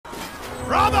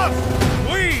Brothers,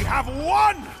 we have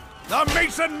won! The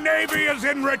Mason Navy is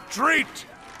in retreat!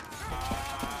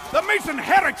 The Mason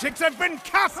heretics have been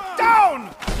cast down!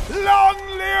 Long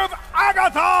live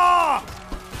Agatha!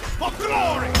 For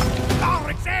glory,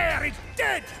 Larik's heir is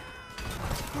dead!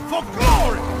 For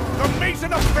glory, the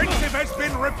Mason offensive has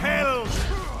been repelled!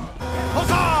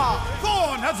 Huzzah!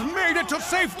 Thorn has made it to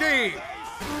safety!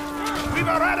 We've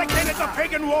eradicated the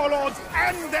pagan warlords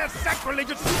and their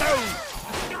sacrilegious stones!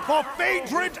 For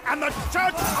Phaedrid and the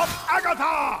Church of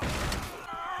Agatha!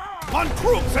 Von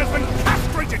Crux has been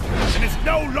castrated and is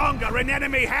no longer in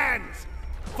enemy hands!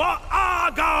 For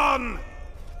Argon!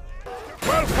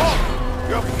 Well fought!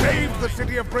 You have saved the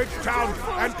city of Bridgetown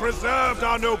and preserved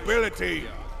our nobility!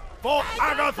 For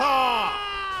Agatha!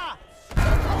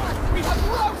 We have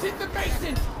routed the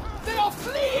Masons! They are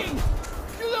fleeing!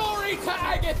 Glory to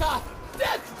Agatha!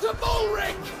 Death to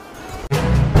Bullric!